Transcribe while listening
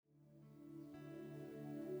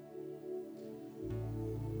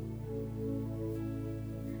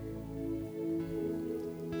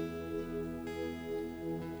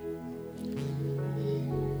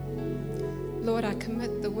Lord, I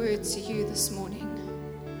commit the word to you this morning.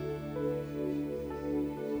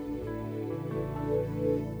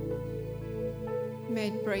 May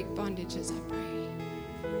it break bondages, I pray.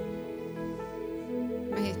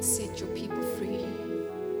 May it set your people free.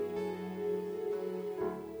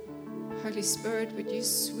 Holy Spirit, would you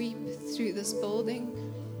sweep through this building?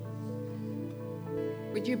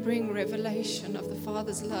 Would you bring revelation of the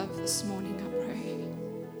Father's love this morning, I pray.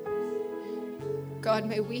 God,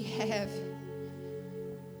 may we have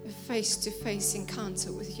a face-to-face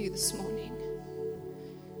encounter with you this morning.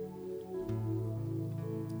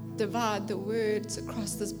 Divide the words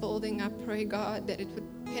across this building, I pray, God, that it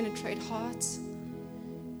would penetrate hearts,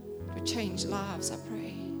 it would change lives, I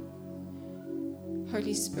pray.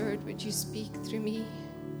 Holy Spirit, would you speak through me?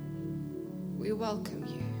 We welcome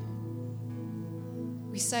you.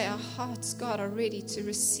 We say our hearts, God, are ready to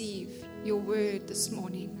receive your word this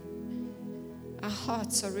morning. Our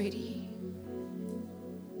hearts are ready.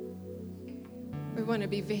 We want to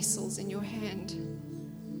be vessels in your hand,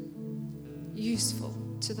 useful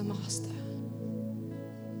to the Master.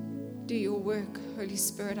 Do your work, Holy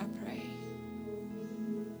Spirit, I pray.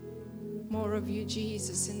 More of you,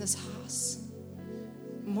 Jesus, in this house.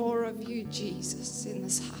 More of you, Jesus, in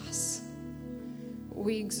this house.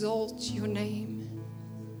 We exalt your name.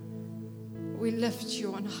 We lift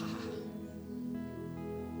you on high.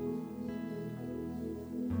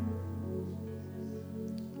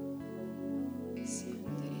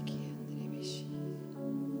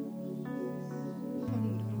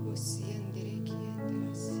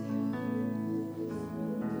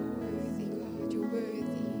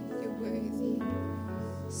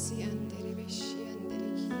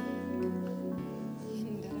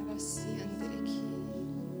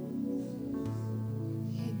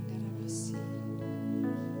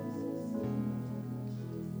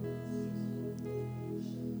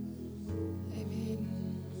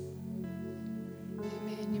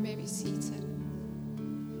 Be seated.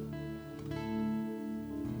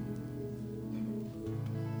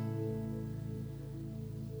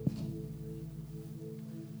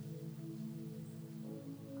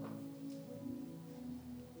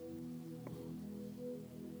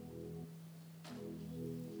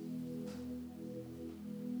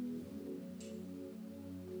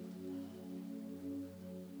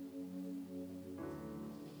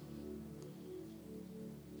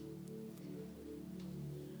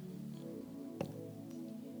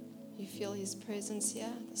 You feel his presence here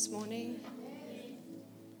this morning?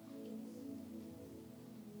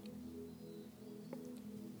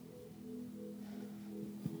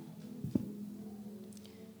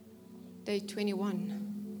 Day 21.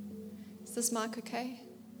 Is this mic okay?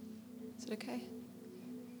 Is it okay?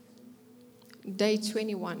 Day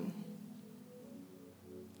 21.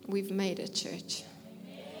 We've made it, church.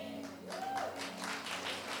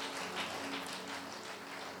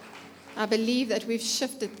 I believe that we've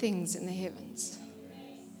shifted things in the heavens.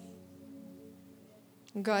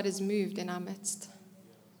 God has moved in our midst.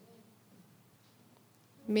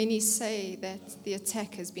 Many say that the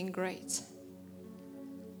attack has been great.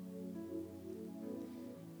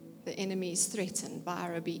 The enemy is threatened by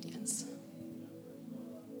our obedience.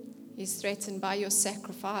 He's threatened by your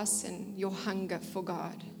sacrifice and your hunger for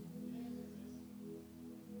God.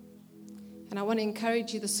 And I want to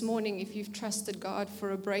encourage you this morning, if you've trusted God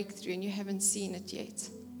for a breakthrough and you haven't seen it yet,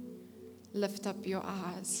 lift up your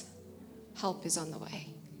eyes. Help is on the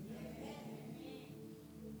way.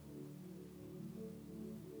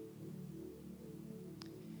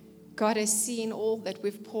 God has seen all that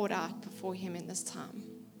we've poured out before him in this time.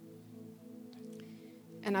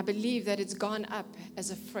 And I believe that it's gone up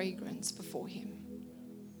as a fragrance before him.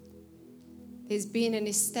 There's been an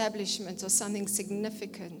establishment or something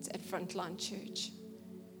significant at Frontline Church,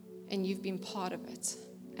 and you've been part of it,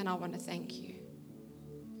 and I want to thank you.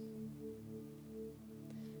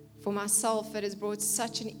 For myself, it has brought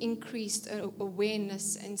such an increased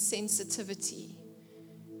awareness and sensitivity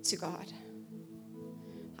to God.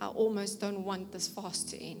 I almost don't want this fast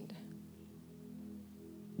to end.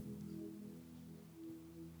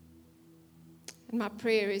 And my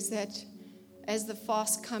prayer is that as the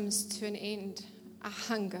fast comes to an end, our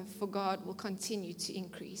hunger for God will continue to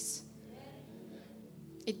increase.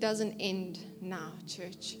 It doesn't end now,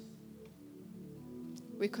 church.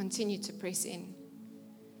 We continue to press in.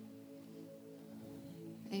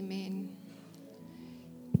 Amen.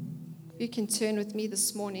 You can turn with me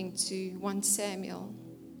this morning to 1 Samuel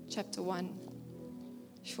chapter 1.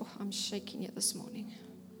 Sure, I'm shaking it this morning.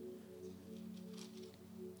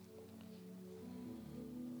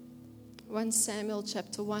 1 Samuel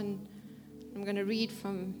chapter 1. I'm going to read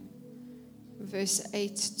from verse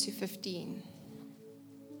 8 to 15.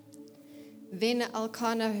 Then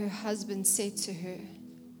Elkanah, her husband, said to her,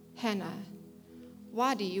 Hannah,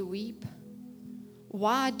 why do you weep?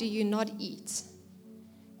 Why do you not eat?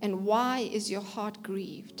 And why is your heart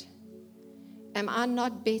grieved? Am I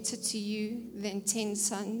not better to you than 10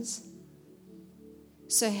 sons?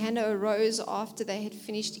 So Hannah arose after they had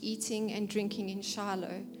finished eating and drinking in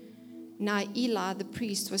Shiloh. Now Eli the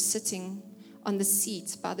priest was sitting on the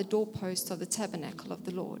seat by the doorpost of the tabernacle of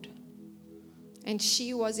the Lord. And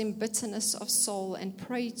she was in bitterness of soul and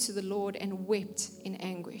prayed to the Lord and wept in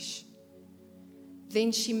anguish.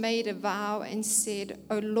 Then she made a vow and said,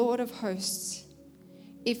 O Lord of hosts,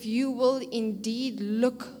 if you will indeed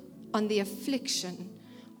look on the affliction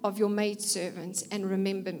of your maidservant and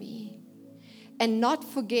remember me, and not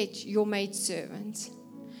forget your maidservant,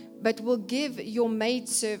 but will give your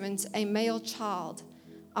maidservant a male child,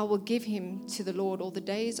 I will give him to the Lord all the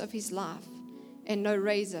days of his life, and no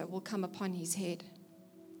razor will come upon his head.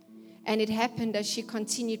 And it happened as she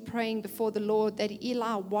continued praying before the Lord that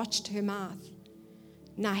Eli watched her mouth.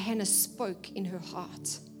 Now Hannah spoke in her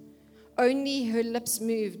heart. Only her lips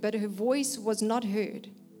moved, but her voice was not heard.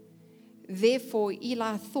 Therefore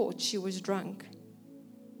Eli thought she was drunk.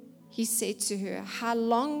 He said to her, How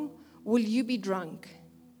long will you be drunk?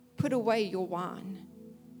 Put away your wine.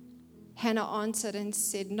 Hannah answered and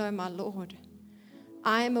said, No, my Lord.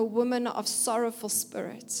 I am a woman of sorrowful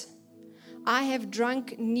spirit. I have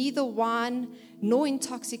drunk neither wine nor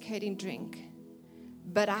intoxicating drink,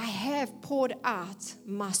 but I have poured out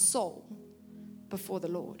my soul before the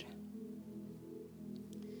Lord.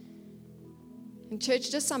 In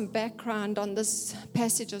church, just some background on this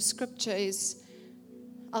passage of scripture is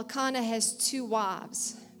Elkanah has 2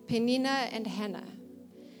 wives, Peninnah and Hannah.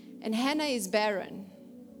 And Hannah is barren.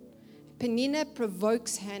 Peninnah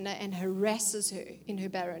provokes Hannah and harasses her in her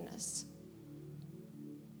barrenness.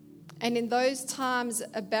 And in those times,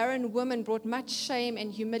 a barren woman brought much shame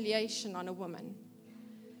and humiliation on a woman.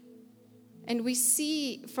 And we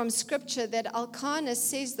see from scripture that Elkanah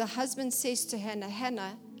says, the husband says to Hannah,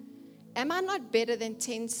 Hannah, am I not better than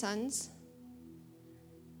 10 sons?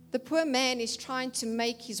 The poor man is trying to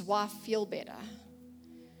make his wife feel better.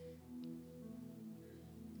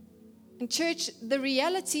 In church, the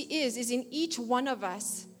reality is in each one of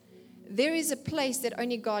us, there is a place that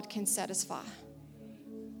only God can satisfy.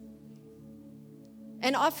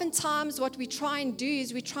 And oftentimes what we try and do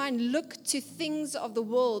is we try and look to things of the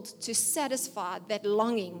world to satisfy that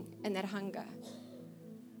longing and that hunger.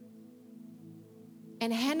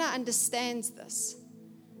 And Hannah understands this.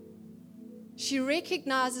 She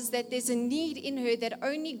recognizes that there's a need in her that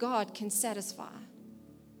only God can satisfy.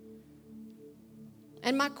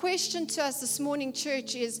 And my question to us this morning,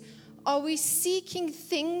 church, is, are we seeking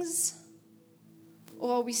things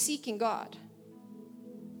or are we seeking God?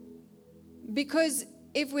 Because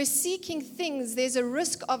if we're seeking things, there's a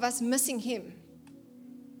risk of us missing Him.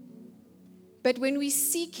 But when we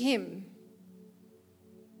seek Him,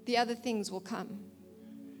 the other things will come.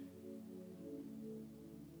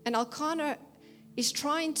 And Elkanah is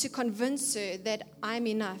trying to convince her that I'm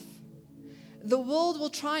enough. The world will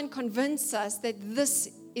try and convince us that this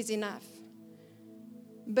is enough.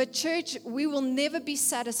 But church, we will never be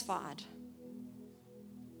satisfied.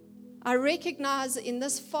 I recognize in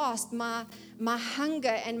this fast my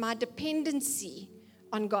hunger and my dependency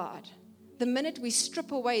on God. The minute we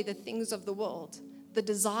strip away the things of the world, the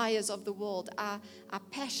desires of the world, our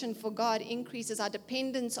passion for God increases, our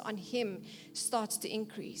dependence on Him starts to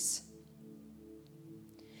increase.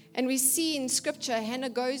 And we see in Scripture, Hannah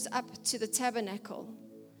goes up to the tabernacle.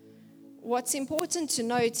 What's important to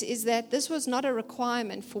note is that this was not a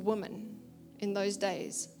requirement for women in those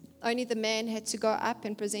days. Only the man had to go up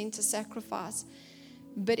and present a sacrifice.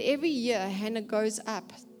 But every year, Hannah goes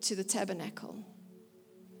up to the tabernacle.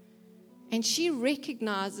 And she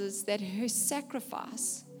recognizes that her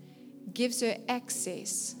sacrifice gives her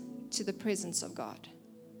access to the presence of God.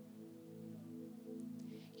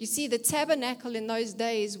 You see, the tabernacle in those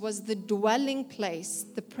days was the dwelling place,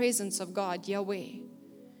 the presence of God, Yahweh.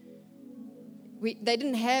 They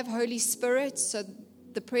didn't have Holy Spirit, so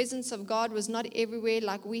the presence of God was not everywhere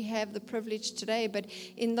like we have the privilege today. But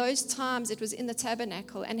in those times, it was in the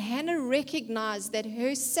tabernacle. And Hannah recognized that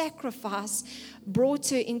her sacrifice brought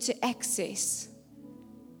her into access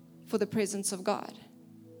for the presence of God.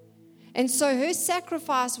 And so her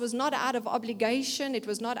sacrifice was not out of obligation. It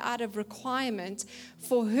was not out of requirement.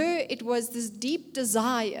 For her, it was this deep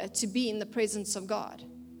desire to be in the presence of God.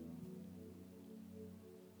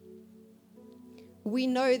 We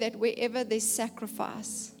know that wherever there's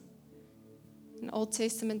sacrifice, in the Old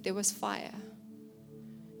Testament, there was fire.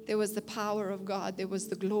 There was the power of God. There was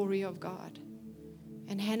the glory of God.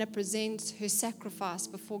 And Hannah presents her sacrifice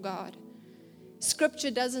before God.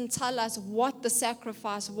 Scripture doesn't tell us what the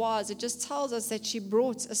sacrifice was. It just tells us that she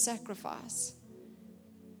brought a sacrifice.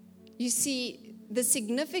 You see, the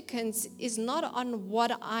significance is not on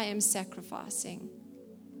what I am sacrificing.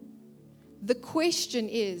 The question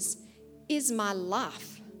is my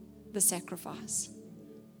life the sacrifice?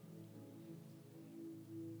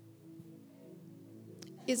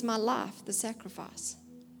 Is my life the sacrifice?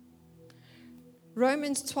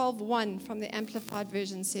 Romans 12:1 from the Amplified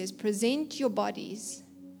Version says, present your bodies,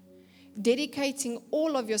 dedicating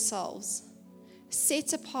all of yourselves,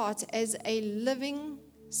 set apart as a living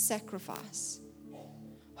sacrifice,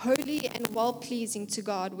 holy and well-pleasing to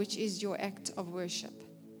God, which is your act of worship.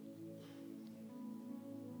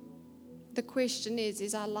 The question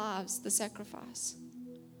is our lives the sacrifice?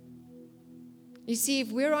 You see,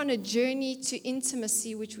 if we're on a journey to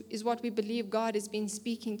intimacy, which is what we believe God has been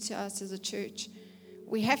speaking to us as a church,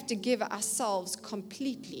 we have to give ourselves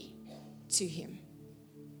completely to Him,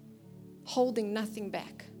 holding nothing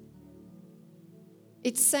back.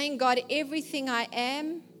 It's saying, God, everything I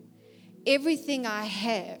am, everything I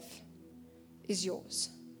have is yours.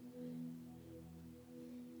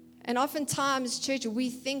 And oftentimes, church, we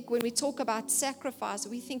think when we talk about sacrifice,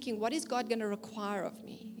 we're thinking, what is God going to require of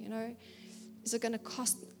me? You know, is it going to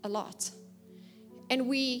cost a lot? And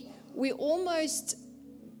we almost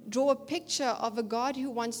draw a picture of a God who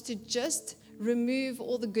wants to just remove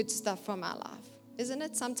all the good stuff from our life. Isn't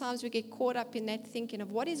it? Sometimes we get caught up in that thinking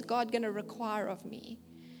of what is God going to require of me?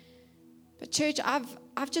 But church,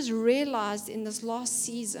 I've just realized in this last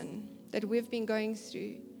season that we've been going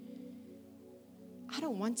through, I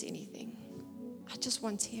don't want anything. I just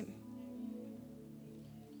want Him.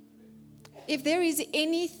 If there is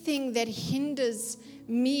anything that hinders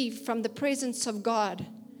me from the presence of God,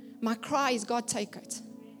 my cry is, God, take it.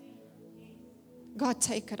 God,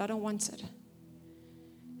 take it. I don't want it.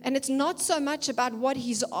 And it's not so much about what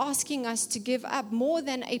He's asking us to give up, more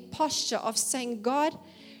than a posture of saying, God,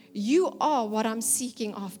 You are what I'm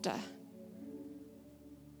seeking after.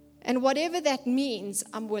 And whatever that means,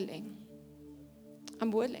 I'm willing.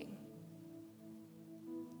 I'm willing.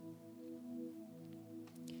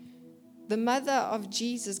 The mother of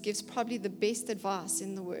Jesus gives probably the best advice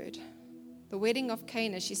in the Word. The wedding of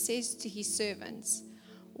Cana, she says to his servants,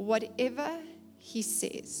 whatever He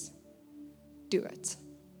says, do it.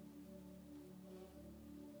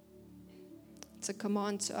 It's a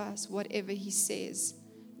command to us. Whatever He says,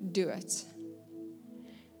 do it.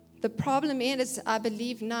 The problem is, I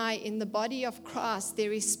believe now in the body of Christ,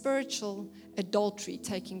 there is spiritual adultery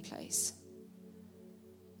taking place.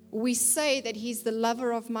 We say that He's the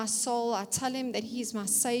lover of my soul. I tell Him that He's my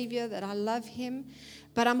Savior, that I love Him.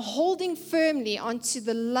 But I'm holding firmly onto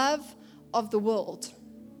the love of the world.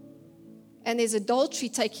 And there's adultery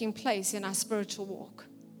taking place in our spiritual walk.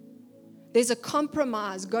 There's a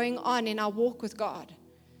compromise going on in our walk with God.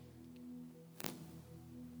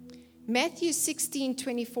 Matthew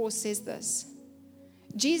 16:24 says this.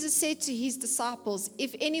 Jesus said to His disciples,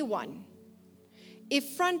 if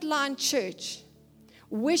Frontline Church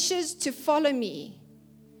wishes to follow me,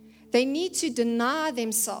 they need to deny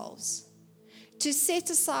themselves, to set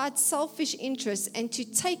aside selfish interests, and to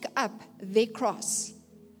take up their cross.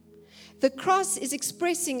 The cross is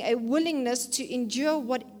expressing a willingness to endure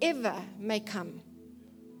whatever may come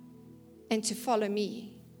and to follow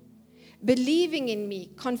me, believing in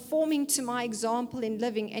me, conforming to my example in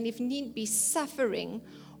living, and if need be, suffering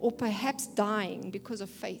or perhaps dying because of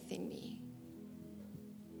faith in me.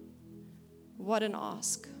 What an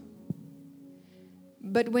ask.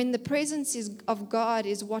 But when the presence of God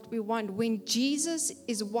is what we want, when Jesus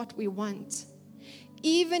is what we want,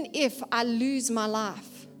 even if I lose my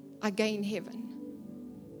life, I gain heaven.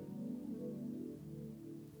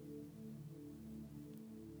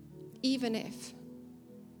 Even if.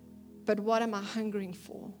 But what am I hungering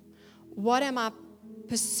for? What am I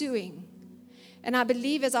pursuing? And I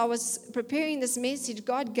believe as I was preparing this message,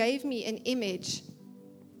 God gave me an image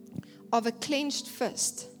of a clenched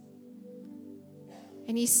fist.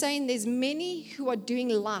 And He's saying there's many who are doing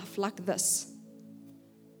life like this.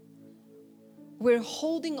 We're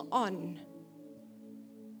holding on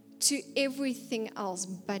to everything else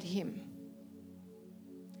but Him.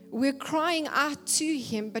 We're crying out to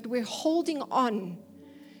Him, but we're holding on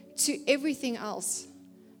to everything else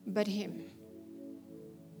but Him.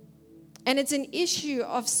 And it's an issue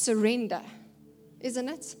of surrender, isn't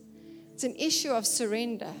it? It's an issue of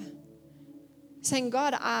surrender. Saying,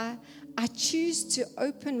 God, I choose to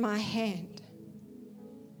open my hand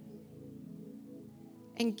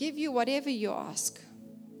and give You whatever You ask.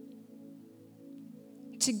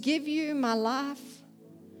 To give You my life,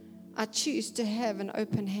 I choose to have an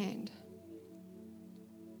open hand.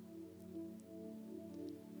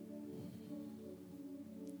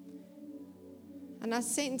 And I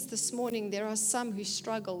sense this morning there are some who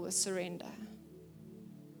struggle with surrender.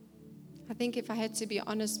 I think if I had to be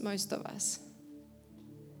honest, most of us,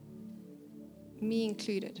 me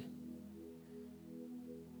included.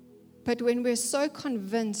 But when we're so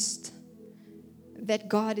convinced that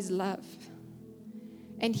God is love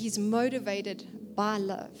and He's motivated by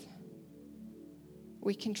love,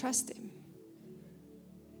 we can trust Him.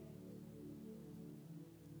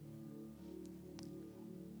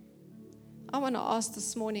 I want to ask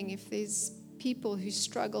this morning if there's people who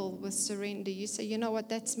struggle with surrender. You say, you know what,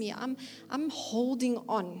 that's me. I'm holding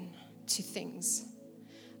on to things.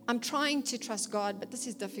 I'm trying to trust God, but this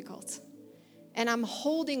is difficult. And I'm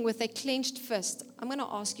holding with a clenched fist. I'm going to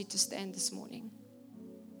ask you to stand this morning.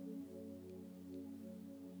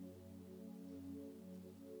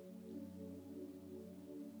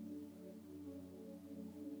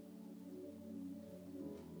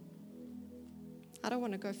 I don't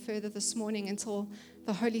want to go further this morning until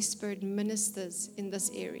the Holy Spirit ministers in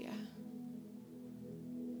this area.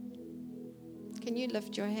 Can you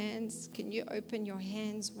lift your hands? Can you open your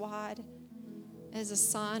hands wide as a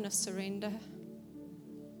sign of surrender?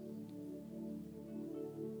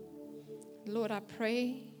 Lord, I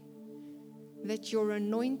pray that your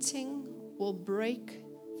anointing will break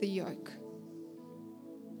the yoke.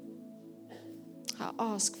 I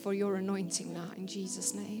ask for your anointing now in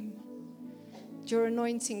Jesus' name. Your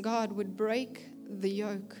anointing, God, would break the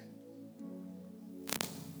yoke.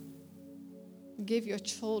 Give your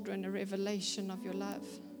children a revelation of your love,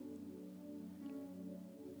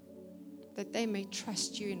 that they may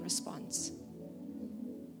trust you in response.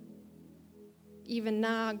 Even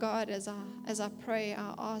now, God, as I pray,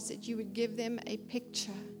 I ask that you would give them a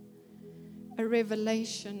picture, a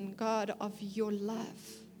revelation, God, of your love.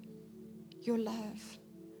 Your love.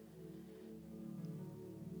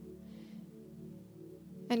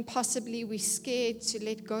 And possibly we're scared to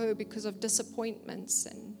let go because of disappointments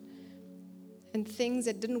and things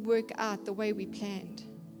that didn't work out the way we planned.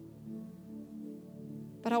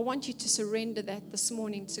 But I want you to surrender that this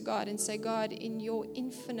morning to God and say, God, in your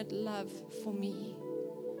infinite love for me,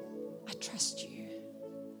 I trust you.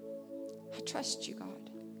 I trust you, God.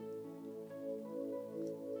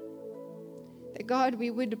 That God,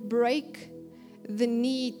 we would break the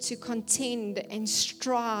need to contend and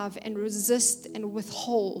strive and resist and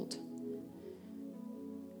withhold.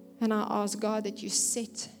 And I ask, God, that you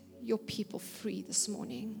set your people free this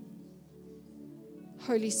morning.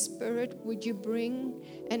 Holy Spirit, would you bring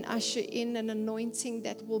and usher in an anointing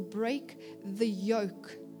that will break the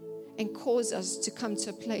yoke and cause us to come to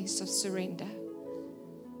a place of surrender.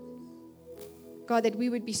 God, that we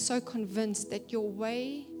would be so convinced that your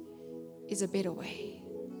way is a better way.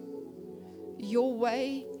 Your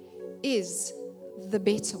way is the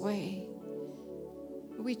better way.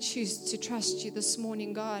 We choose to trust you this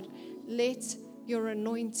morning, God. Let your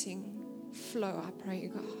anointing flow, I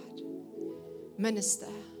pray, God.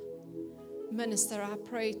 Minister, I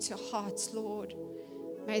pray to hearts, Lord.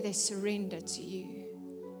 May they surrender to you.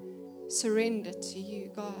 Surrender to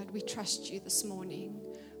you, God. We trust you this morning.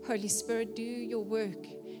 Holy Spirit, do your work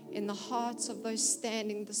in the hearts of those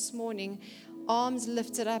standing this morning. Arms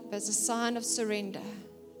lifted up as a sign of surrender.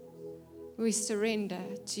 We surrender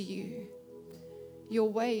to you. Your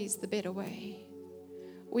way is the better way.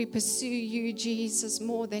 We pursue you, Jesus,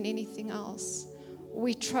 more than anything else.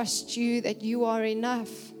 We trust you that you are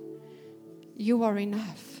enough. You are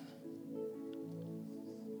enough.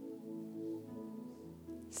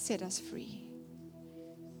 Set us free.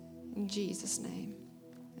 In Jesus' name,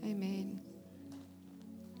 amen.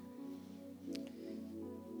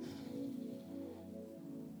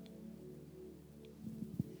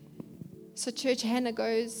 So church, Hannah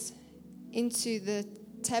goes into the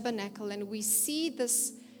tabernacle and we see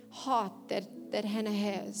this heart that Hannah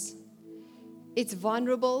has. It's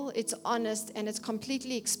vulnerable, it's honest, and it's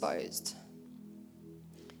completely exposed.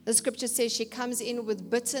 The scripture says she comes in with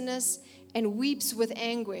bitterness and weeps with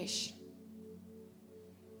anguish.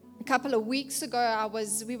 A couple of weeks ago,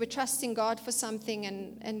 we were trusting God for something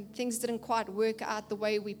and things didn't quite work out the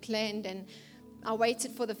way we planned. And I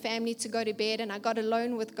waited for the family to go to bed and I got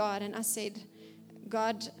alone with God and I said,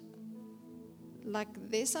 God, like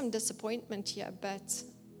there's some disappointment here, but.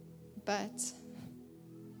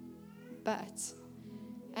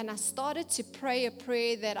 And I started to pray a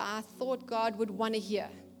prayer that I thought God would want to hear.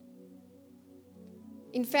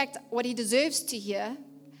 In fact, what he deserves to hear.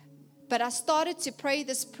 But I started to pray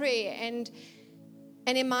this prayer and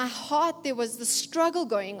in my heart there was the struggle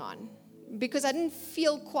going on because I didn't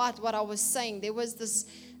feel quite what I was saying. There was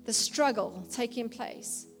the struggle taking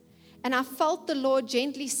place. And I felt the Lord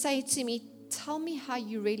gently say to me, tell me how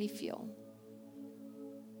you really feel.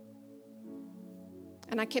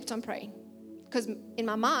 And I kept on praying. Because in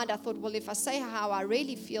my mind, I thought, well, if I say how I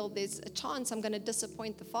really feel, there's a chance I'm going to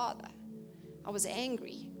disappoint the Father. I was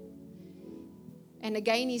angry. And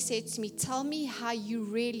again, he said to me, tell me how you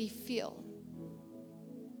really feel.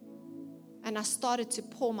 And I started to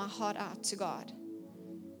pour my heart out to God.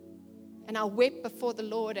 And I wept before the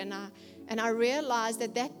Lord. And I realized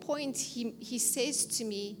at that point, he says to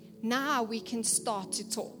me, now we can start to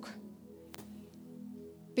talk.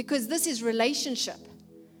 Because this is relationship.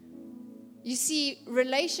 You see,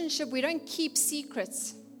 relationship, we don't keep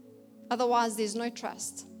secrets. Otherwise, there's no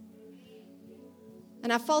trust.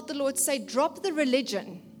 And I felt the Lord say, drop the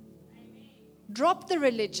religion. Drop the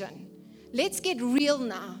religion. Let's get real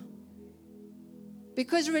now.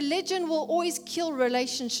 Because religion will always kill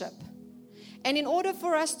relationship. And in order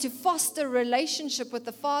for us to foster relationship with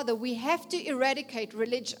the Father, we have to eradicate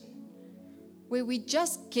religion. Where we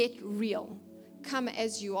just get real. Come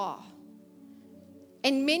as you are.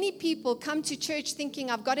 And many people come to church thinking,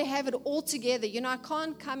 I've got to have it all together. You know, I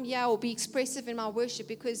can't come here or be expressive in my worship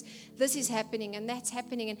because this is happening and that's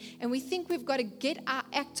happening. And we think we've got to get our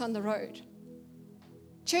act on the road.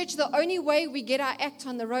 Church, the only way we get our act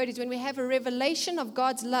on the road is when we have a revelation of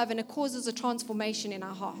God's love and it causes a transformation in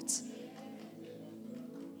our hearts.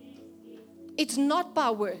 It's not by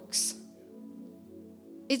works.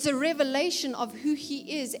 It's a revelation of who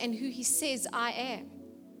He is and who He says I am.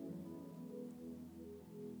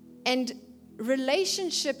 And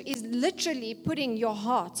relationship is literally putting your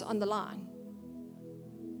heart on the line.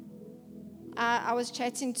 I was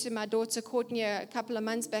chatting to my daughter Courtney a couple of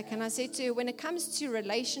months back, and I said to her, when it comes to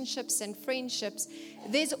relationships and friendships,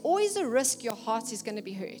 there's always a risk your heart is going to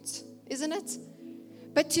be hurt, isn't it?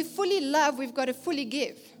 But to fully love, we've got to fully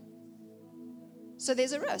give. So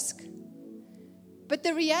there's a risk. But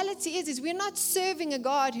the reality is we're not serving a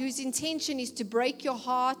God whose intention is to break your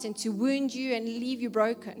heart and to wound you and leave you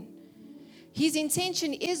broken. His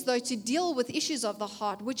intention is, though, to deal with issues of the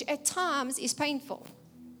heart, which at times is painful.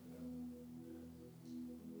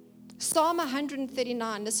 Psalm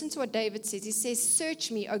 139, listen to what David says. He says,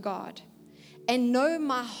 search me, O God, and know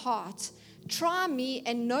my heart. Try me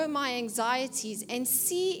and know my anxieties, and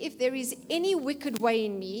see if there is any wicked way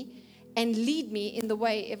in me, and lead me in the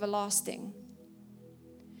way everlasting.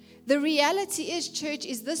 The reality is, church,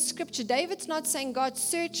 is this scripture. David's not saying, God,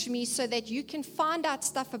 search me so that you can find out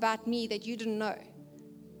stuff about me that you didn't know.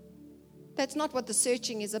 That's not what the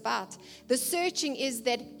searching is about. The searching is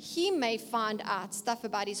that He may find out stuff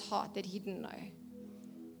about His heart that He didn't know.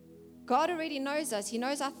 God already knows us. He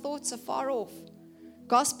knows our thoughts are far off.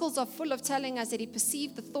 Gospels are full of telling us that He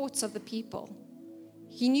perceived the thoughts of the people.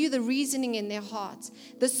 He knew the reasoning in their hearts.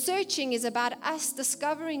 The searching is about us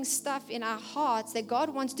discovering stuff in our hearts that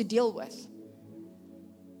God wants to deal with.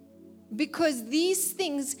 Because these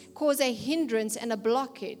things cause a hindrance and a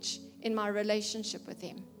blockage in my relationship with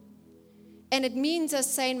Him. And it means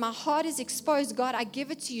us saying, my heart is exposed. God, I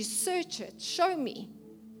give it to you. Search it. Show me.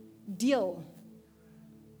 Deal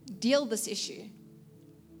this issue.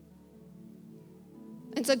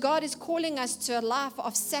 And so God is calling us to a life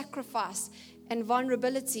of sacrifice and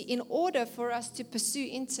vulnerability in order for us to pursue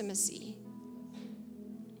intimacy.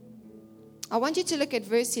 I want you to look at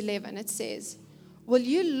verse 11. It says, will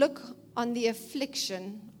you look on the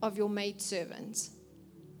affliction of your maidservant?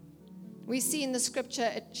 We see in the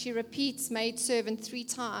scripture, she repeats maidservant 3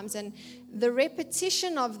 times, and the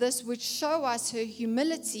repetition of this would show us her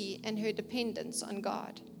humility and her dependence on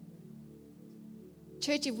God.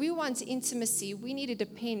 Church, if we want intimacy, we need to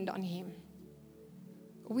depend on Him.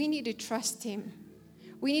 We need to trust Him.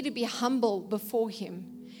 We need to be humble before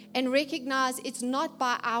Him and recognize it's not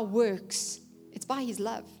by our works, it's by His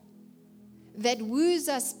love that woos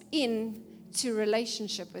us into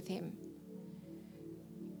relationship with Him.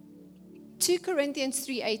 2 Corinthians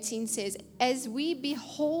 3:18 says, as we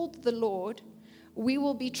behold the Lord, we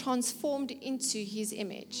will be transformed into His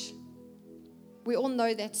image. We all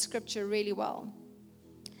know that scripture really well.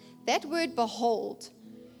 That word behold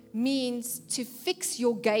means to fix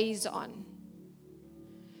your gaze on,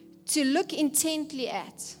 to look intently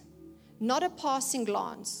at, not a passing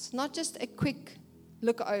glance, not just a quick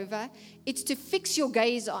look over. It's to fix your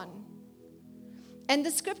gaze on. And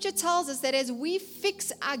the scripture tells us that as we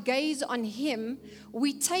fix our gaze on Him,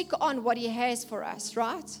 we take on what He has for us,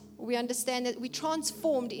 right? We understand that we're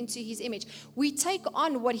transformed into His image. We take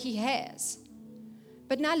on what He has.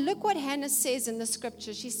 But now look what Hannah says in the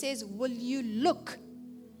scripture. She says, will you look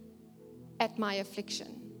at my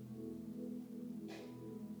affliction?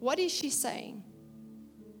 What is she saying?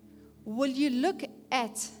 Will you look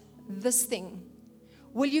at this thing?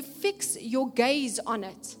 Will you fix your gaze on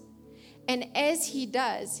it? And as he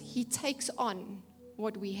does, he takes on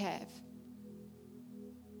what we have.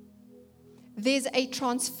 There's a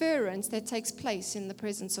transference that takes place in the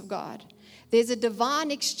presence of God. There's a divine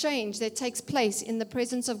exchange that takes place in the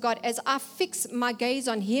presence of God. As I fix my gaze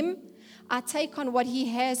on him, I take on what he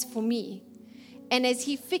has for me. And as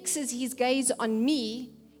he fixes his gaze on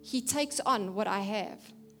me, he takes on what I have.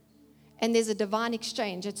 And there's a divine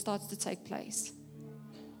exchange that starts to take place.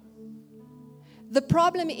 The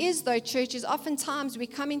problem is, though, church, is oftentimes we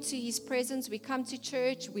come into his presence, we come to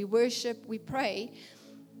church, we worship, we pray,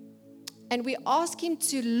 and we ask him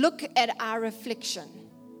to look at our affliction.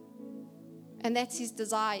 And that's his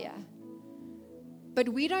desire. But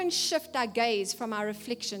we don't shift our gaze from our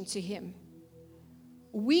affliction to him.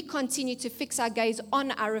 We continue to fix our gaze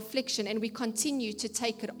on our affliction, and we continue to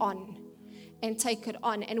take it on and take it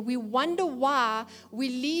on. And we wonder why we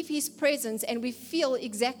leave his presence and we feel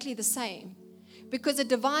exactly the same. Because a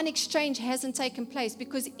divine exchange hasn't taken place.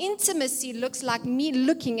 Because intimacy looks like me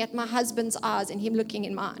looking at my husband's eyes and him looking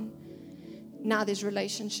in mine. Now there's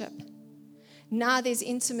relationship. Now there's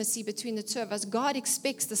intimacy between the two of us. God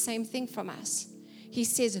expects the same thing from us. He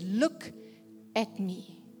says, look at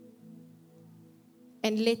me.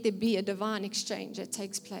 And let there be a divine exchange that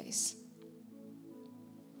takes place.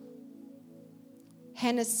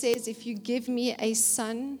 Hannah says, if you give me a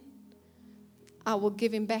son, I will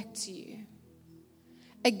give him back to you.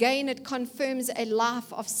 Again, it confirms a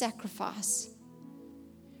life of sacrifice.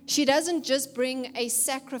 She doesn't just bring a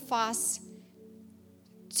sacrifice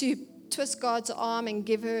to twist God's arm and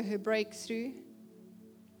give her breakthrough.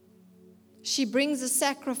 She brings a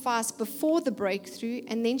sacrifice before the breakthrough,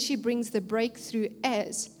 and then she brings the breakthrough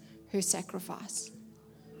as her sacrifice.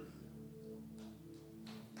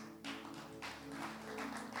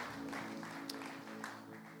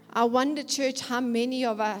 I wonder, church, how many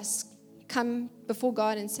of us come before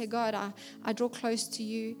God and say, God, I draw close to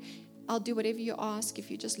you. I'll do whatever you ask if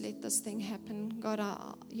you just let this thing happen. God,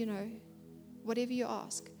 whatever you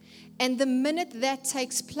ask. And the minute that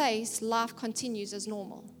takes place, life continues as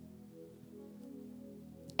normal.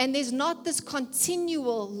 And there's not this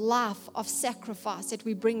continual life of sacrifice that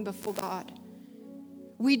we bring before God.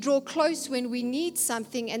 We draw close when we need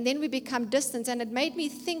something, and then we become distant. And it made me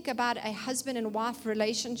think about a husband and wife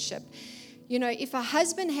relationship. You know, if a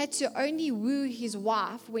husband had to only woo his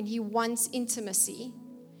wife when he wants intimacy,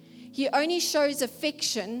 he only shows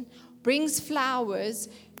affection, brings flowers,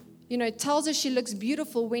 tells her she looks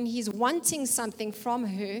beautiful when he's wanting something from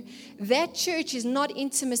her, that church is not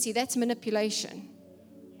intimacy, that's manipulation.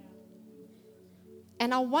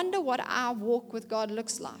 And I wonder what our walk with God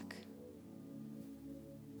looks like.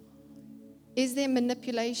 Is there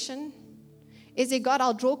manipulation? Is there, God,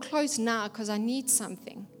 I'll draw close now because I need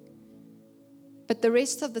something. But the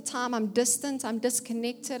rest of the time I'm distant, I'm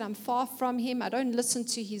disconnected, I'm far from him, I don't listen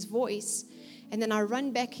to his voice, and then I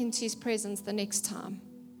run back into his presence the next time.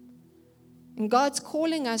 And God's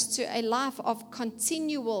calling us to a life of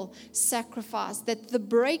continual sacrifice, that the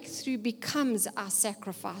breakthrough becomes our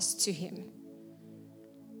sacrifice to him.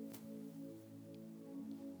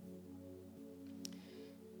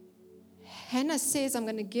 Hannah says, I'm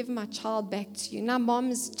going to give my child back to you. Now,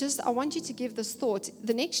 moms, I want you to give this thought.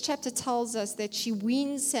 The next chapter tells us that she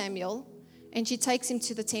weans Samuel and she takes him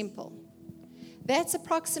to the temple. That's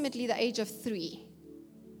approximately the age of 3.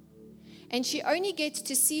 And she only gets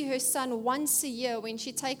to see her son once a year when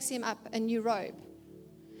she takes him up a new robe.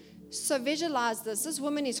 So visualize this. This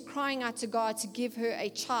woman is crying out to God to give her a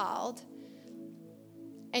child.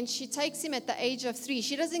 And she takes him at the age of 3.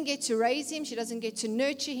 She doesn't get to raise him. She doesn't get to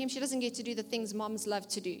nurture him. She doesn't get to do the things moms love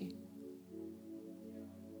to do.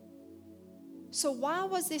 So why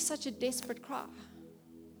was there such a desperate cry?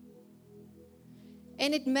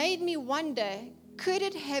 And it made me wonder, could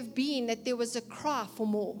it have been that there was a cry for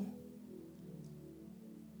more?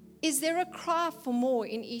 Is there a cry for more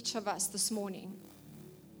in each of us this morning?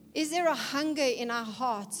 Is there a hunger in our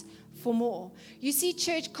hearts for more? You see,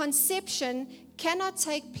 church, conception cannot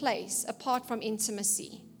take place apart from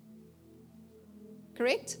intimacy.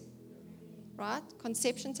 Correct? Right?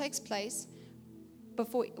 Conception takes place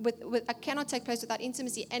cannot take place without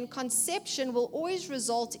intimacy. And conception will always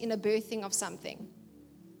result in a birthing of something.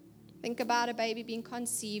 Think about a baby being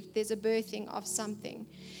conceived. There's a birthing of something.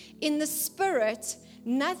 In the spirit,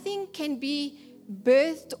 nothing can be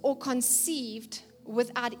birthed or conceived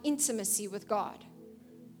without intimacy with God.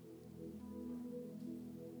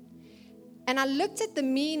 And I looked at the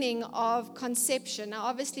meaning of conception. Now,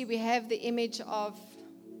 obviously, we have the image of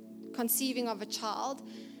conceiving of a child.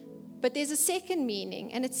 But there's a second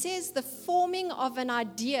meaning, and it says the forming of an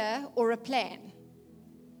idea or a plan.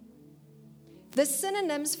 The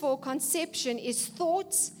synonyms for conception is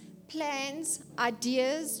thoughts, plans,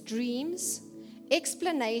 ideas, dreams,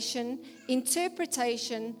 explanation,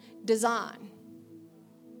 interpretation, design.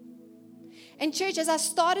 And church, as I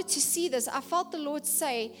started to see this, I felt the Lord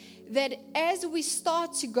say that as we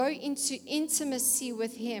start to go into intimacy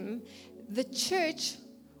with Him, the church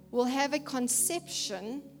will have a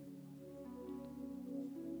conception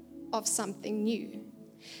of something new.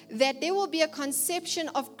 That there will be a conception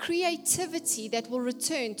of creativity that will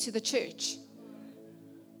return to the church.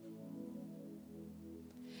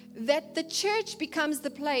 That the church becomes the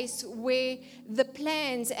place where the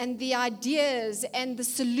plans and the ideas and the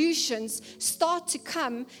solutions start to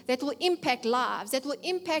come that will impact lives, that will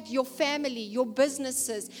impact your family, your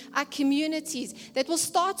businesses, our communities, that will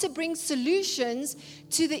start to bring solutions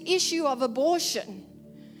to the issue of abortion,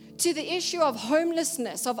 to the issue of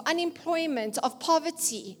homelessness, of unemployment, of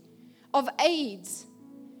poverty, of AIDS.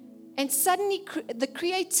 And suddenly the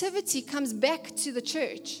creativity comes back to the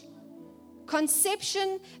church.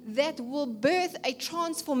 Conception that will birth a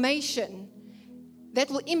transformation that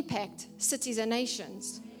will impact cities and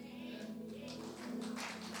nations.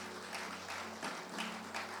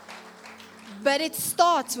 But it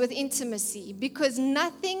starts with intimacy, because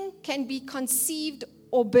nothing can be conceived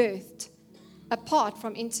or birthed apart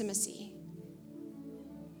from intimacy.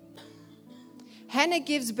 Hannah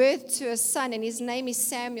gives birth to a son, and his name is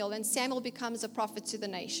Samuel, and Samuel becomes a prophet to the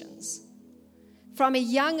nations. From a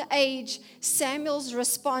young age, Samuel's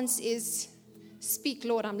response is, "Speak,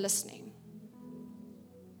 Lord, I'm listening."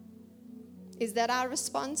 Is that our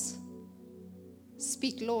response?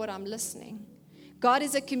 Speak, Lord, I'm listening. God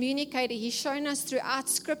is a communicator. He's shown us throughout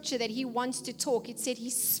Scripture that He wants to talk. It said He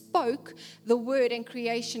spoke the word and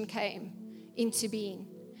creation came into being.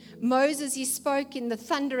 Moses, he spoke in the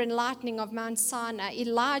thunder and lightning of Mount Sinai.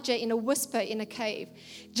 Elijah in a whisper in a cave.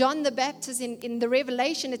 John the Baptist in the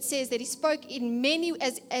Revelation, it says that he spoke in many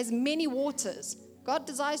as many waters. God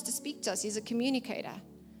desires to speak to us. He's a communicator.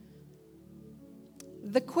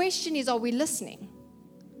 The question is, are we listening?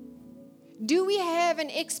 Do we have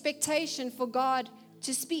an expectation for God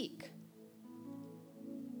to speak?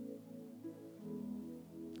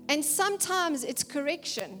 And sometimes it's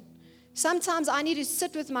correction. Sometimes I need to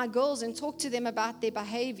sit with my girls and talk to them about their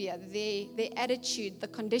behavior, their attitude, the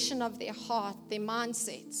condition of their heart, their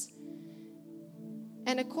mindsets.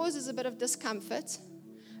 And it causes a bit of discomfort,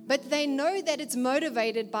 but they know that it's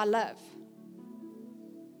motivated by love.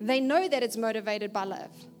 They know that it's motivated by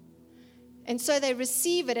love. And so they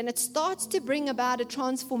receive it, and it starts to bring about a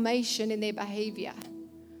transformation in their behavior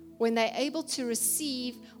when they're able to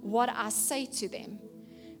receive what I say to them.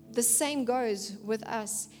 The same goes with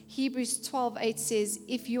us. Hebrews 12:8 says,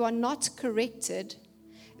 if you are not corrected,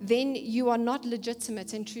 then you are not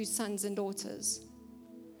legitimate and true sons and daughters.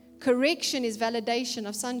 Correction is validation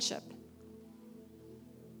of sonship.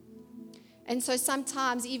 And so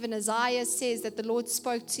sometimes even Isaiah says that the Lord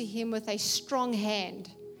spoke to him with a strong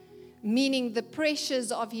hand, meaning the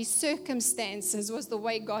pressures of his circumstances was the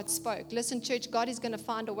way God spoke. Listen, church, God is going to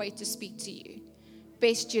find a way to speak to you.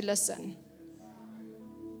 Best you listen.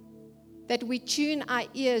 That we tune our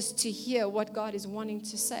ears to hear what God is wanting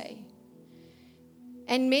to say.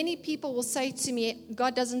 And many people will say to me,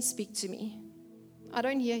 God doesn't speak to me. I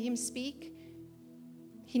don't hear Him speak.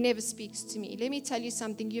 He never speaks to me. Let me tell you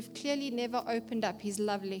something. You've clearly never opened up His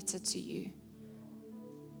love letter to you.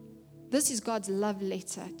 This is God's love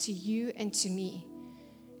letter to you and to me.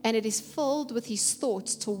 And it is filled with His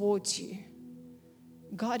thoughts towards you.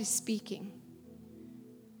 God is speaking.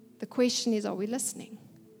 The question is, are we listening?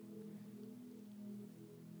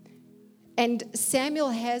 And Samuel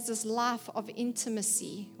has this life of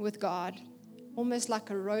intimacy with God, almost like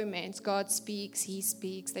a romance. God speaks, he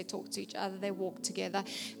speaks, they talk to each other, they walk together.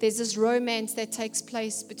 There's this romance that takes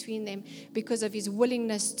place between them because of his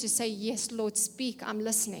willingness to say, yes, Lord, speak, I'm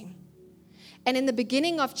listening. And in the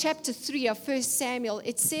beginning of chapter 3 of 1 Samuel,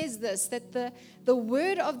 it says this, that the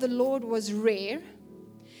word of the Lord was rare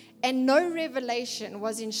and no revelation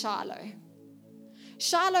was in Shiloh.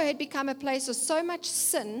 Shiloh had become a place of so much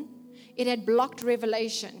sin, it had blocked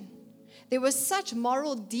revelation. There was such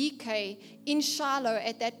moral decay in Shiloh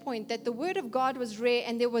at that point that the word of God was rare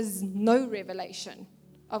and there was no revelation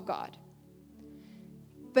of God.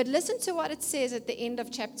 But listen to what it says at the end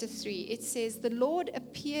of chapter 3. It says, the Lord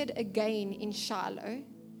appeared again in Shiloh,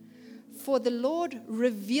 for the Lord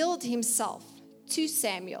revealed Himself to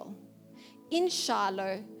Samuel in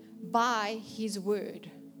Shiloh by His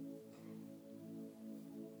word.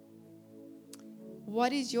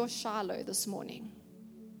 What is your Shiloh this morning?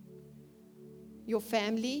 your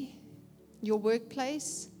family, your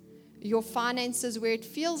workplace, your finances, where it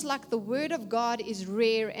feels like the word of God is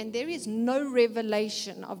rare and there is no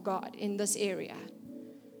revelation of God in this area.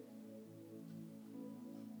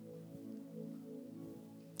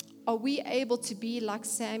 Are we able to be like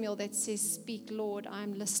Samuel that says, "Speak, Lord,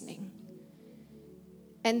 I'm listening"?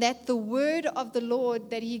 And that the word of the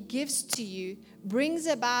Lord that he gives to you brings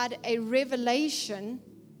about a revelation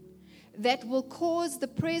that will cause the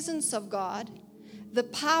presence of God, the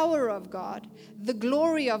power of God, the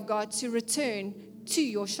glory of God to return to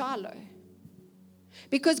your Shiloh.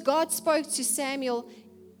 Because God spoke to Samuel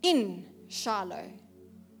in Shiloh.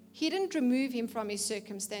 He didn't remove him from his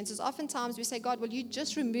circumstances. Oftentimes we say, "God, will you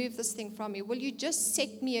just remove this thing from me? Will you just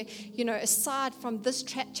set me, aside from this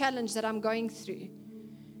challenge that I'm going through?"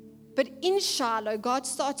 But in Shiloh, God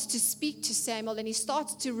starts to speak to Samuel and he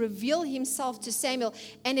starts to reveal himself to Samuel,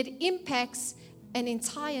 and it impacts an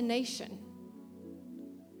entire nation.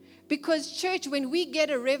 Because, church, when we get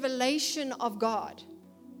a revelation of God,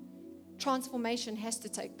 transformation has to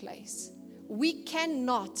take place. We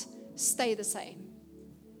cannot stay the same.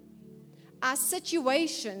 Our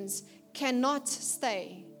situations cannot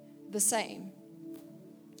stay the same.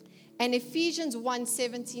 And Ephesians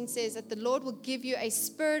 1:17 says that the Lord will give you a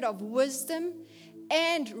spirit of wisdom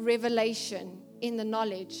and revelation in the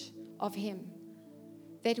knowledge of him,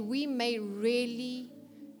 that we may really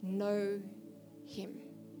know him.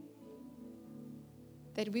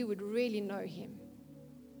 That we would really know him.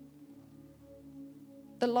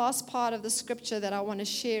 The last part of the scripture that I want to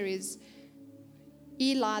share is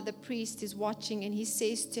Eli the priest is watching and he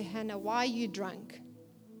says to Hannah, "Why are you drunk?"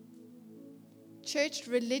 Church,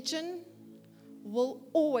 religion will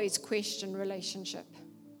always question relationship.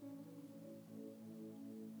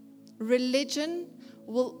 Religion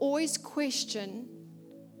will always question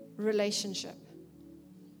relationship.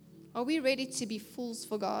 Are we ready to be fools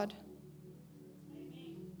for God?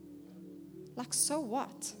 Like, so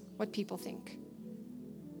what people think?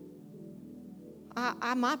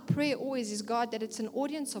 My prayer always is, God, that it's an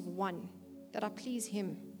audience of one, that I please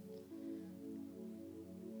him.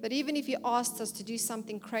 But even if he asked us to do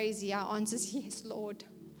something crazy, our answer is, "Yes, Lord,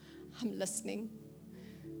 I'm listening.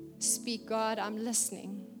 Speak, God, I'm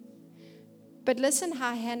listening." But listen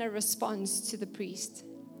how Hannah responds to the priest.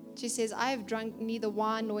 She says, "I have drunk neither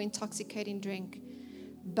wine nor intoxicating drink,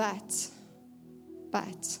 but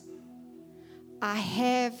I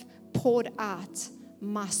have poured out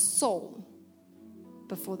my soul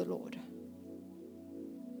before the Lord."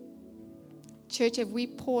 Church, have we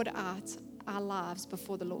poured out our lives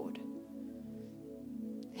before the Lord?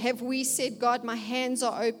 Have we said, "God, my hands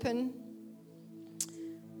are open.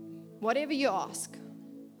 Whatever you ask,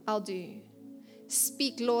 I'll do.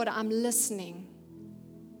 Speak, Lord, I'm listening.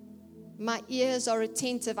 My ears are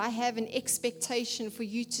attentive. I have an expectation for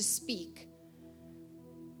you to speak."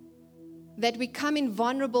 That we come in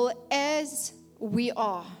vulnerable as we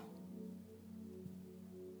are.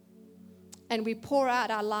 And we pour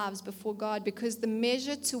out our lives before God, because the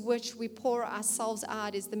measure to which we pour ourselves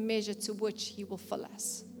out is the measure to which he will fill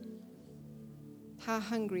us. How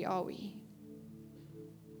hungry are we?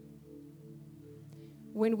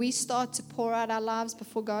 When we start to pour out our lives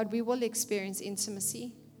before God, we will experience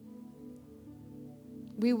intimacy.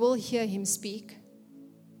 We will hear him speak.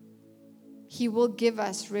 He will give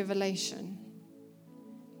us revelation,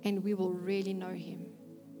 and we will really know him.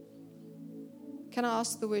 Can I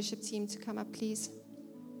ask the worship team to come up, please?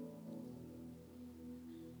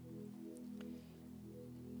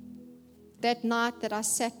 That night that I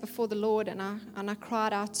sat before the Lord and I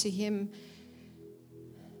cried out to him,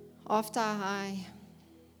 after I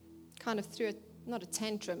kind of threw not a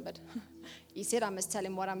tantrum, but he said I must tell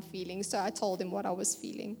him what I'm feeling, so I told him what I was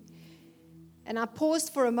feeling. And I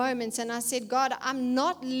paused for a moment and I said, "God, I'm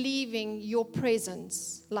not leaving your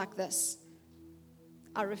presence like this.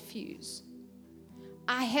 I refuse.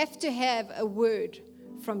 I have to have a word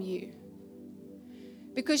from you."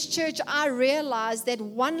 Because, church, I realized that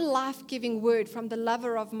one life-giving word from the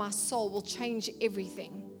lover of my soul will change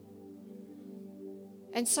everything.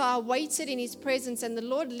 And so I waited in his presence, and the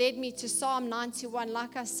Lord led me to Psalm 91.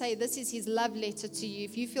 Like I say, this is his love letter to you.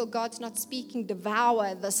 If you feel God's not speaking,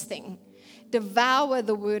 devour this thing. Devour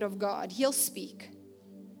the word of God. He'll speak.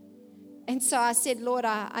 And so I said, "Lord,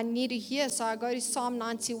 I need to hear." So I go to Psalm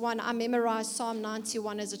 91. I memorized Psalm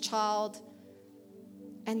 91 as a child.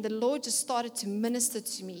 And the Lord just started to minister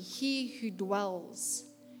to me. He who dwells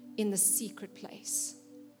in the secret place.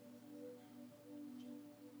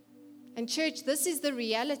 And church, this is the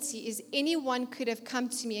reality, is anyone could have come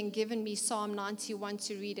to me and given me Psalm 91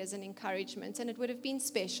 to read as an encouragement, and it would have been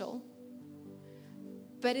special.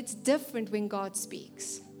 But it's different when God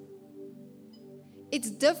speaks. It's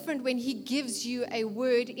different when He gives you a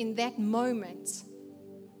word in that moment.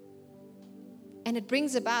 And it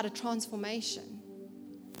brings about a transformation.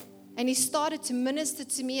 And He started to minister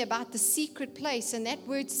to me about the secret place. And that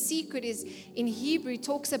word secret is in Hebrew,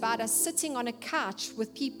 talks about us sitting on a couch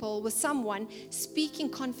with people, with someone, speaking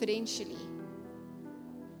confidentially.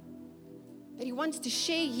 But He wants to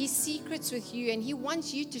share His secrets with you, and He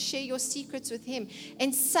wants you to share your secrets with Him.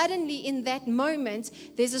 And suddenly in that moment,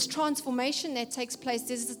 there's this transformation that takes place.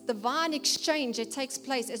 There's this divine exchange that takes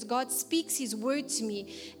place as God speaks His word to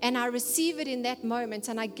me, and I receive it in that moment,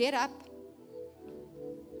 and I get up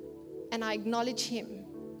and I acknowledge Him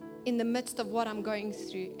in the midst of what I'm going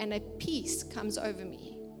through, and a peace comes over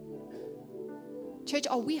me. Church,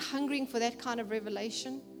 are we hungering for that kind of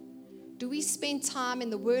revelation? Do we spend time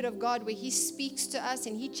in the Word of God where He speaks to us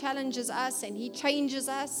and He challenges us and He changes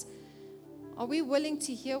us? Are we willing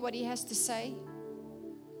to hear what He has to say?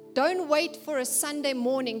 Don't wait for a Sunday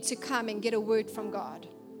morning to come and get a word from God.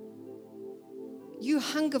 You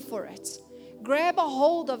hunger for it. Grab a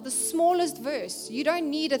hold of the smallest verse. You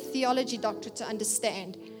don't need a theology doctorate to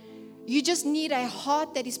understand. You just need a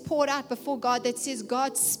heart that is poured out before God that says,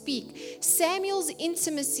 God, speak. Samuel's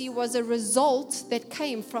intimacy was a result that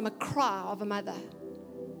came from a cry of a mother.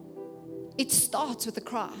 It starts with a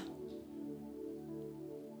cry.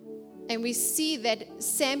 And we see that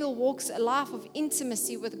Samuel walks a life of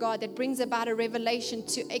intimacy with God that brings about a revelation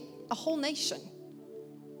to a whole nation.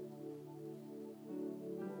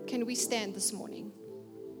 Can we stand this morning?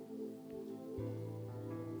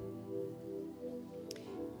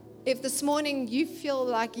 If this morning you feel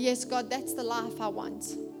like, yes, God, that's the life I want.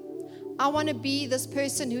 I want to be this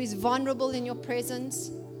person who is vulnerable in your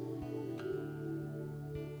presence,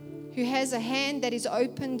 who has a hand that is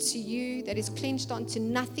open to you, that is clenched onto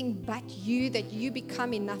nothing but you, that you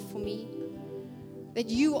become enough for me, that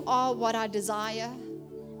you are what I desire.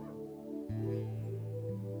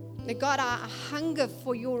 That God, I hunger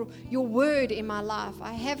for your word in my life.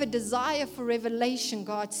 I have a desire for revelation,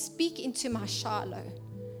 God. Speak into my Shiloh.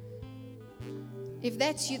 If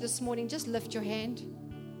that's you this morning, just lift your hand.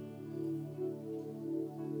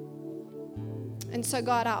 And so,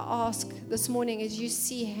 God, I ask this morning, as you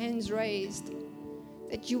see hands raised,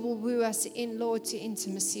 that you will woo us in, Lord, to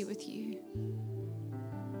intimacy with you.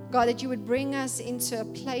 God, that you would bring us into a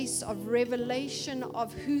place of revelation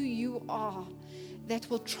of who you are that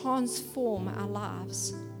will transform our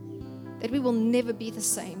lives, that we will never be the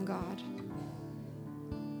same, God.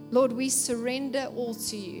 Lord, we surrender all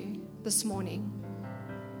to you this morning.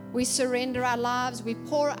 We surrender our lives. We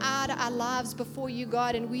pour out our lives before you,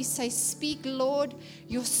 God, and we say, speak, Lord.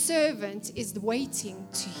 Your servant is waiting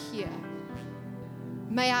to hear.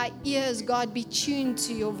 May our ears, God, be tuned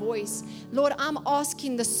to your voice. Lord, I'm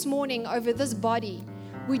asking this morning over this body,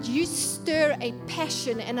 would you stir a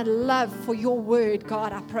passion and a love for your word,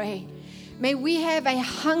 God, I pray. May we have a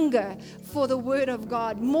hunger for the word of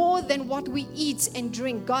God more than what we eat and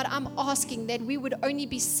drink. God, I'm asking that we would only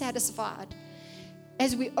be satisfied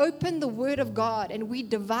as we open the word of God and we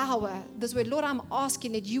devour this word. Lord, I'm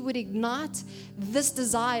asking that you would ignite this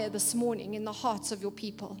desire this morning in the hearts of your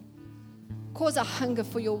people. Cause a hunger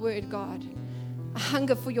for your word, God. A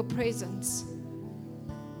hunger for your presence.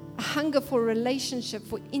 A hunger for relationship,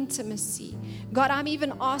 for intimacy. God, I'm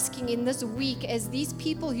even asking in this week, as these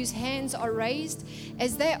people whose hands are raised,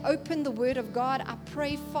 as they open the word of God, I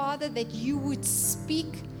pray, Father, that you would speak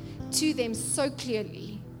to them so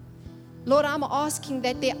clearly. Lord, I'm asking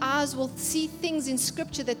that their eyes will see things in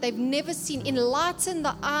Scripture that they've never seen. Enlighten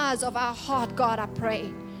the eyes of our heart, God, I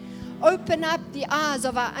pray. Open up the eyes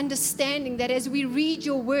of our understanding, that as we read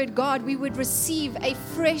your word, God, we would receive a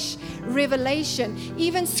fresh revelation.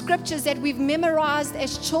 Even scriptures that we've memorized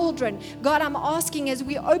as children. God, I'm asking as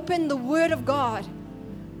we open the word of God,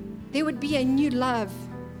 there would be a new love,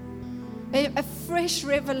 a fresh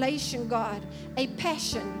revelation, God, a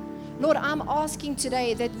passion. Lord, I'm asking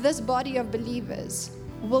today that this body of believers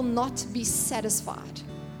will not be satisfied.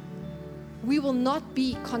 We will not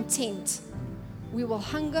be content. We will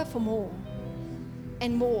hunger for more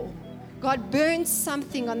and more. God, burn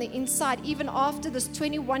something on the inside, even after this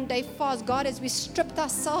 21-day fast. God, as we stripped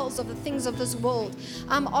ourselves of the things of this world,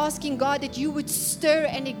 I'm asking, God, that you would stir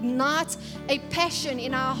and ignite a passion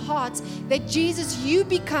in our hearts, that Jesus, you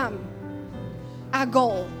become our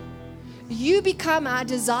goal. You become our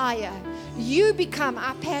desire. You become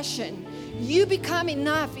our passion. You become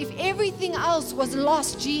enough. If everything else was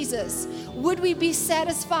lost, Jesus, would we be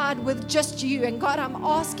satisfied with just you? And God, I'm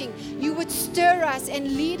asking you would stir us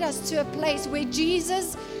and lead us to a place where,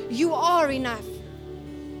 Jesus, you are enough.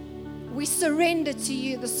 We surrender to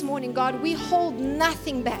you this morning, God. We hold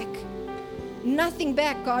nothing back. Nothing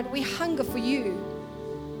back, God. We hunger for you.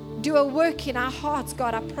 Do a work in our hearts,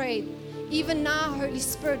 God, I pray. Even now, Holy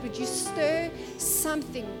Spirit, would you stir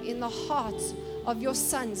something in the hearts of your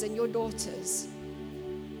sons and your daughters?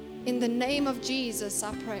 In the name of Jesus,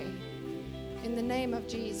 I pray. In the name of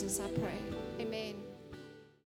Jesus, I pray.